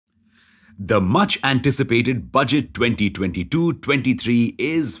The much anticipated Budget 2022-23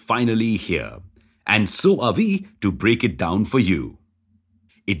 is finally here. And so are we to break it down for you.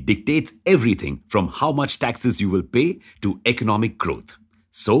 It dictates everything from how much taxes you will pay to economic growth.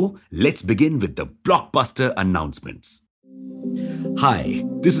 So let's begin with the blockbuster announcements. Hi,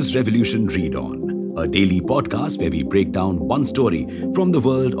 this is Revolution Read On, a daily podcast where we break down one story from the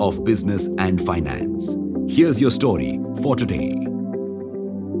world of business and finance. Here's your story for today.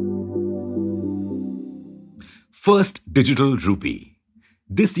 First Digital Rupee.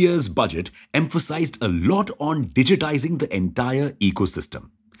 This year's budget emphasized a lot on digitizing the entire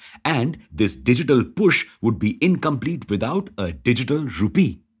ecosystem. And this digital push would be incomplete without a digital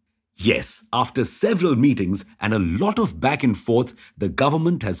rupee. Yes, after several meetings and a lot of back and forth, the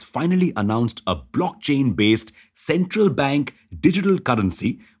government has finally announced a blockchain-based central bank digital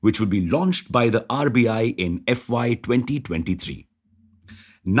currency which will be launched by the RBI in FY 2023.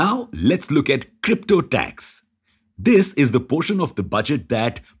 Now let's look at crypto tax. This is the portion of the budget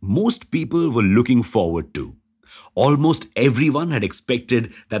that most people were looking forward to. Almost everyone had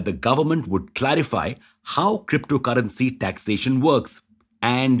expected that the government would clarify how cryptocurrency taxation works,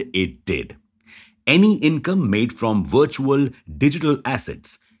 and it did. Any income made from virtual digital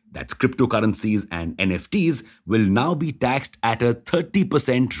assets, that's cryptocurrencies and NFTs, will now be taxed at a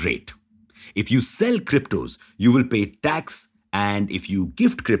 30% rate. If you sell cryptos, you will pay tax. And if you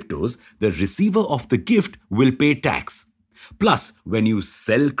gift cryptos, the receiver of the gift will pay tax. Plus, when you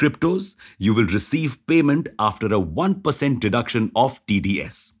sell cryptos, you will receive payment after a 1% deduction of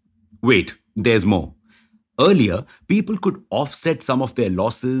TDS. Wait, there's more. Earlier, people could offset some of their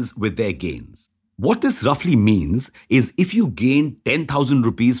losses with their gains. What this roughly means is if you gained 10,000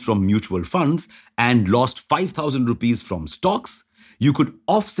 rupees from mutual funds and lost 5,000 rupees from stocks, you could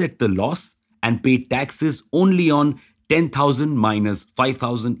offset the loss and pay taxes only on 10,000 minus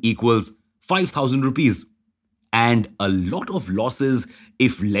 5,000 equals 5,000 rupees. And a lot of losses,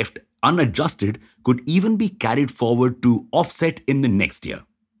 if left unadjusted, could even be carried forward to offset in the next year.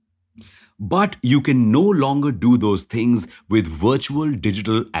 But you can no longer do those things with virtual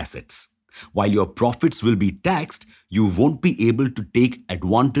digital assets. While your profits will be taxed, you won't be able to take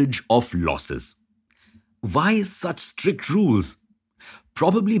advantage of losses. Why such strict rules?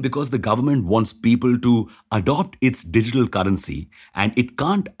 Probably because the government wants people to adopt its digital currency and it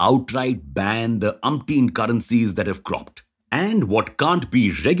can't outright ban the umpteen currencies that have cropped. And what can't be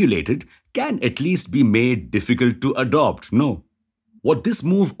regulated can at least be made difficult to adopt, no? What this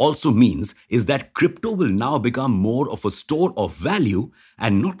move also means is that crypto will now become more of a store of value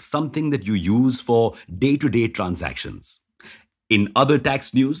and not something that you use for day-to-day transactions. In other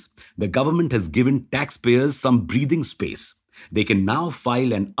tax news, the government has given taxpayers some breathing space. They can now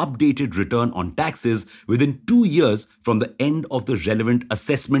file an updated return on taxes within 2 years from the end of the relevant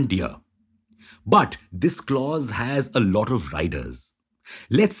assessment year. But this clause has a lot of riders.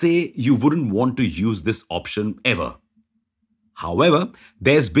 Let's say you wouldn't want to use this option ever. However,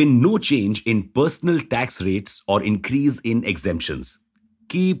 there's been no change in personal tax rates or increase in exemptions.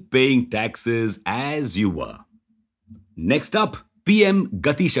 Keep paying taxes as you were. Next up, PM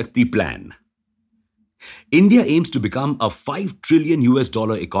Gati Shakti Plan. India aims to become a $5 trillion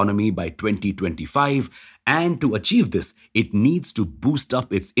economy by 2025, and to achieve this, it needs to boost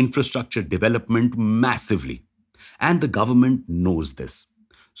up its infrastructure development massively. And the government knows this.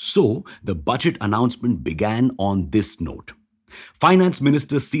 So, the budget announcement began on this note. Finance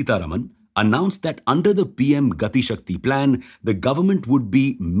Minister Sitharaman announced that under the PM Gati Shakti Plan, the government would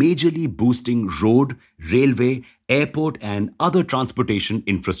be majorly boosting road, railway, airport and other transportation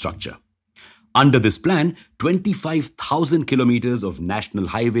infrastructure. Under this plan, 25,000 kilometers of national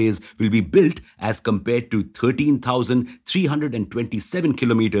highways will be built as compared to 13,327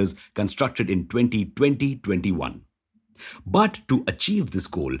 kilometers constructed in 2020-21. But to achieve this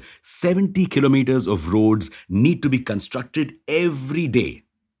goal, 70 kilometers of roads need to be constructed every day.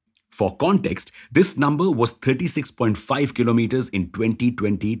 For context, this number was 36.5 kilometers in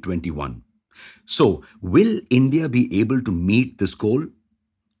 2020-21. So, will India be able to meet this goal?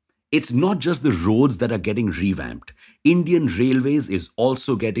 It's not just the roads that are getting revamped. Indian Railways is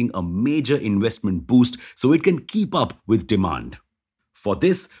also getting a major investment boost so it can keep up with demand. For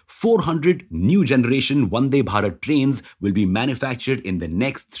this, 400 new generation Vande Bharat trains will be manufactured in the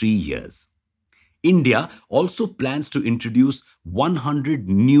next 3 years. India also plans to introduce 100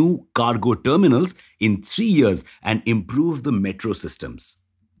 new cargo terminals in 3 years and improve the metro systems.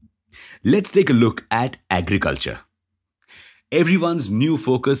 Let's take a look at agriculture. Everyone's new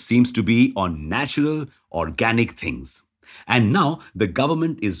focus seems to be on natural, organic things. And now the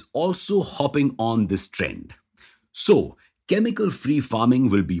government is also hopping on this trend. So, chemical-free farming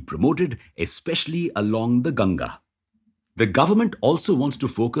will be promoted, especially along the Ganga. The government also wants to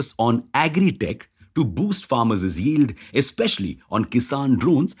focus on agri-tech to boost farmers' yield, especially on Kisan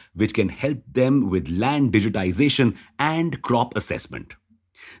drones, which can help them with land digitization and crop assessment.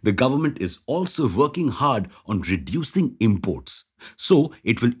 The government is also working hard on reducing imports, so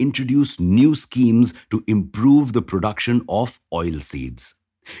it will introduce new schemes to improve the production of oilseeds.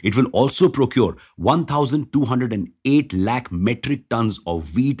 It will also procure 1,208 lakh metric tons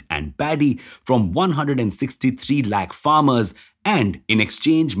of wheat and paddy from 163 lakh farmers and in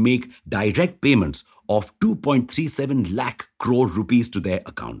exchange make direct payments of 2.37 lakh crore rupees to their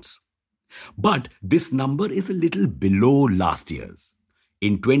accounts. But this number is a little below last year's.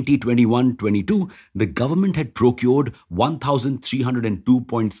 In 2021-22, the government had procured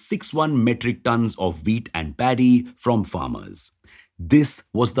 1,302.61 metric tons of wheat and paddy from farmers. This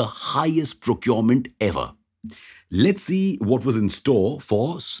was the highest procurement ever. Let's see what was in store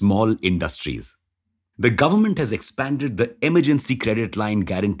for small industries. The government has expanded the Emergency Credit Line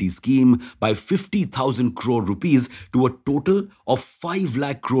Guarantee Scheme by 50,000 crore rupees to a total of 5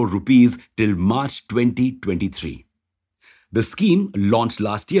 lakh crore rupees till March 2023. The scheme launched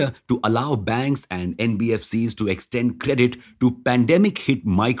last year to allow banks and NBFCs to extend credit to pandemic-hit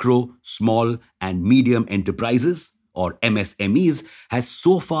micro, small and medium enterprises or MSMEs has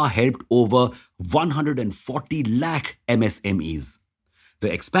so far helped over 140 lakh MSMEs.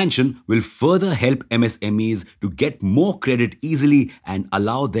 The expansion will further help MSMEs to get more credit easily and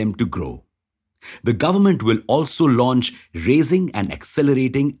allow them to grow. The government will also launch Raising and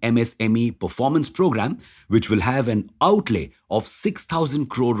Accelerating MSME Performance Program, which will have an outlay of 6,000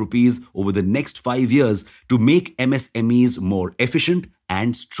 crore rupees over the next 5 years to make MSMEs more efficient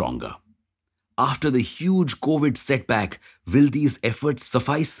and stronger. After the huge COVID setback, will these efforts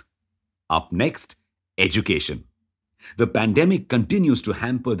suffice? Up next, education. The pandemic continues to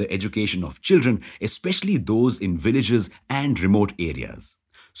hamper the education of children, especially those in villages and remote areas.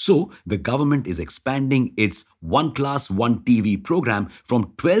 So, the government is expanding its One Class, One TV program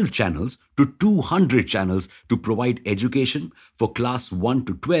from 12 channels to 200 channels to provide education for class 1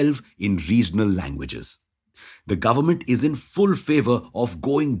 to 12 in regional languages. The government is in full favor of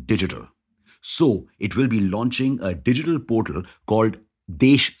going digital. So, it will be launching a digital portal called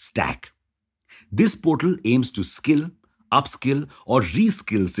Desh Stack. This portal aims to skill, upskill or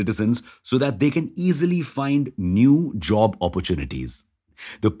reskill citizens so that they can easily find new job opportunities.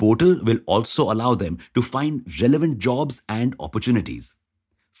 The portal will also allow them to find relevant jobs and opportunities.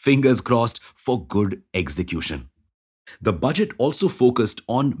 Fingers crossed for good execution. The budget also focused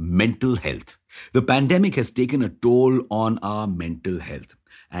on mental health. The pandemic has taken a toll on our mental health.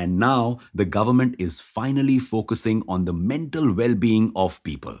 And now the government is finally focusing on the mental well-being of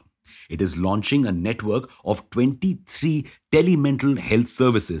people. It is launching a network of 23 telemental health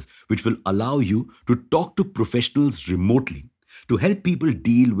services which will allow you to talk to professionals remotely to help people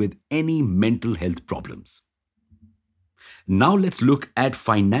deal with any mental health problems. Now let's look at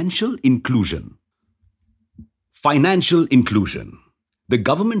financial inclusion. Financial inclusion. The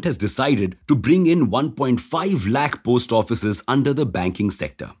government has decided to bring in 1.5 lakh post offices under the banking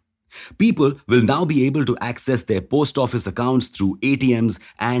sector. People will now be able to access their post office accounts through ATMs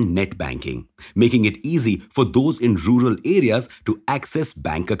and net banking, making it easy for those in rural areas to access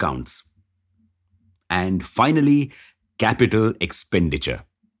bank accounts. And finally, capital expenditure.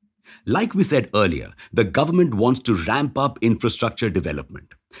 Like we said earlier, the government wants to ramp up infrastructure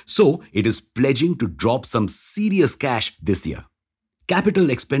development. So, it is pledging to drop some serious cash this year. Capital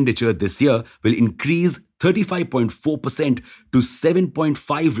expenditure this year will increase 35.4% to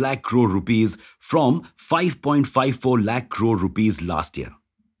 7.5 lakh crore rupees from 5.54 lakh crore rupees last year.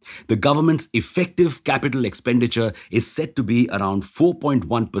 The government's effective capital expenditure is set to be around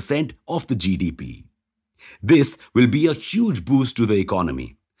 4.1% of the GDP. This will be a huge boost to the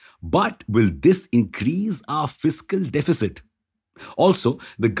economy. But will this increase our fiscal deficit? Also,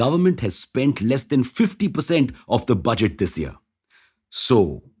 the government has spent less than 50% of the budget this year.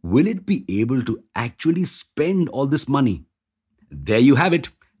 So, will it be able to actually spend all this money? There you have it.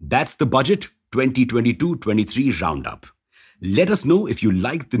 That's the budget 2022-23 roundup. Let us know if you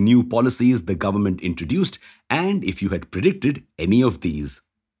liked the new policies the government introduced and if you had predicted any of these.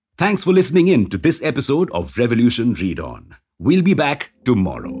 Thanks for listening in to this episode of Revolution Read On. We'll be back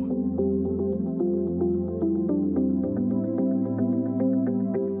tomorrow.